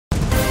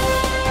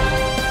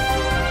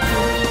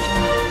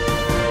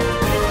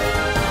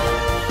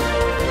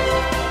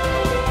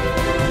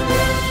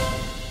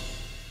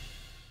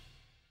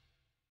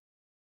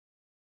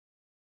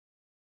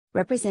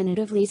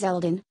Representative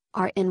Zeldin,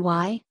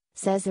 RNY,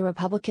 says the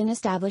Republican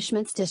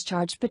establishment's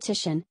discharge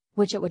petition,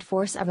 which it would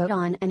force a vote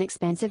on an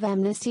expansive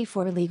amnesty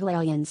for illegal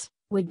aliens,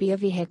 would be a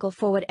vehicle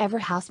for whatever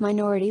House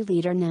Minority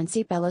Leader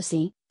Nancy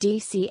Pelosi,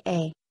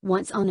 DCA,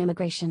 wants on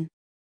immigration.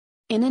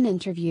 In an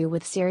interview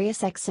with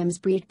SiriusXM's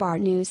Breitbart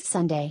News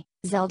Sunday,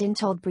 Zeldin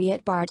told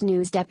Breitbart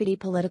News deputy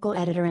political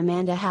editor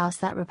Amanda House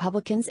that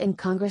Republicans in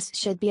Congress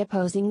should be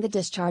opposing the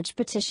discharge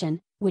petition,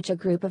 which a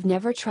group of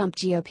never-Trump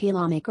GOP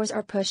lawmakers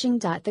are pushing.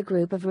 The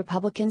group of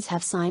Republicans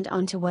have signed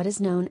on to what is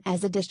known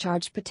as a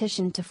discharge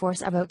petition to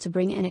force a vote to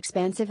bring an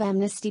expansive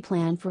amnesty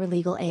plan for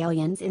illegal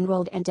aliens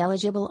enrolled and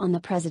eligible on the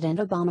President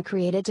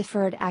Obama-created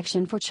Deferred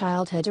Action for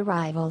Childhood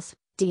Arrivals,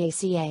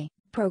 DACA,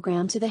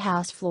 program to the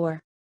House floor.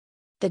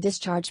 The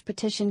discharge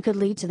petition could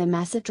lead to the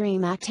massive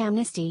DREAM Act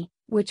amnesty,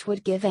 which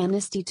would give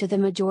amnesty to the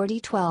majority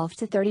 12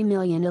 to 30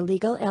 million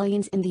illegal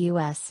aliens in the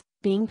U.S.,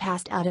 being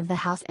passed out of the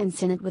House and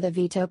Senate with a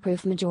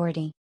veto-proof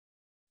majority.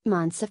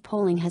 Months of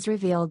polling has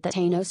revealed that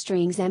a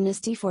no-strings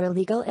amnesty for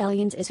illegal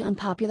aliens is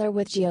unpopular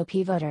with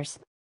GOP voters.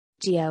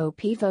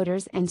 GOP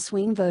voters and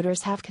swing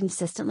voters have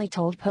consistently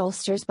told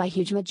pollsters by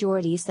huge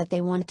majorities that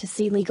they want to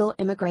see legal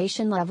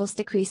immigration levels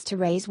decrease to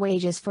raise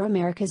wages for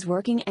America's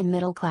working and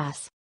middle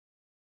class.